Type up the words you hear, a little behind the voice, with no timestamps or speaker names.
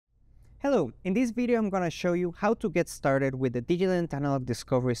Hello, in this video I'm going to show you how to get started with the Digilent Analog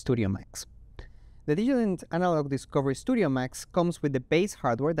Discovery Studio Max. The Digilent Analog Discovery Studio Max comes with the base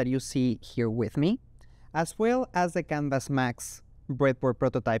hardware that you see here with me, as well as the Canvas Max breadboard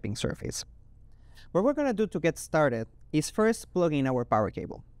prototyping surface. What we're going to do to get started is first plug in our power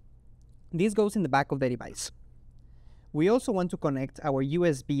cable. This goes in the back of the device. We also want to connect our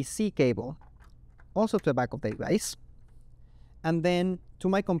USB-C cable also to the back of the device, and then to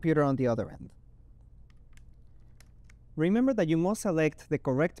my computer on the other end. Remember that you must select the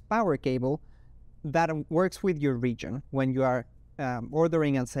correct power cable that works with your region when you are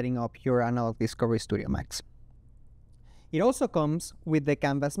ordering and setting up your Analog Discovery Studio Max. It also comes with the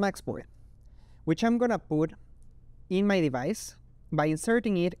Canvas Max board, which I'm going to put in my device by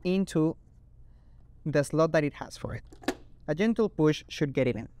inserting it into the slot that it has for it. A gentle push should get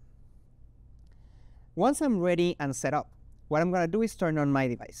it in. Once I'm ready and set up, what I'm going to do is turn on my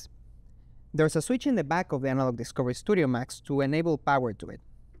device. There's a switch in the back of the Analog Discovery Studio Max to enable power to it.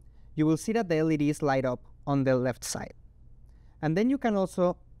 You will see that the LEDs light up on the left side. And then you can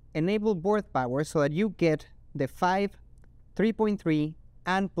also enable board power so that you get the 5, 3.3,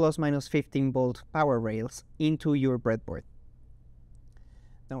 and plus minus 15 volt power rails into your breadboard.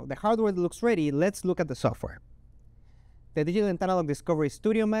 Now the hardware looks ready. Let's look at the software. The Digilent Analog Discovery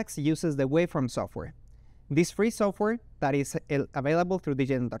Studio Max uses the WaveForms software. This free software that is available through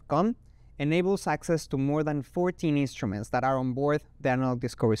Digilent.com enables access to more than 14 instruments that are on board the Analog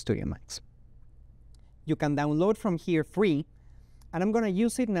Discovery Studio Max. You can download from here free, and I'm going to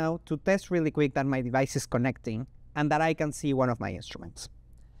use it now to test really quick that my device is connecting and that I can see one of my instruments.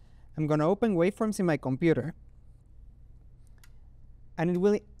 I'm going to open WaveForms in my computer, and it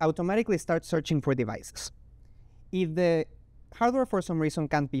will automatically start searching for devices. If the hardware for some reason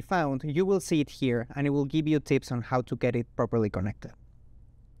can't be found, you will see it here, and it will give you tips on how to get it properly connected.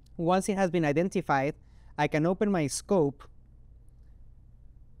 Once it has been identified, I can open my scope,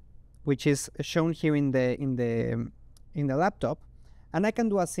 which is shown here in the laptop, and I can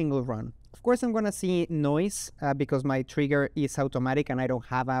do a single run. Of course, I'm going to see noise because my trigger is automatic and I don't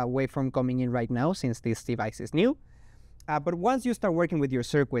have a waveform coming in right now since this device is new. But once you start working with your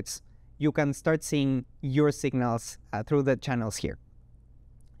circuits, you can start seeing your signals through the channels here.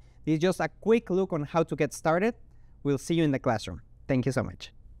 This is just a quick look on how to get started. We'll see you in the classroom. Thank you so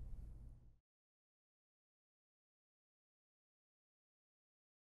much.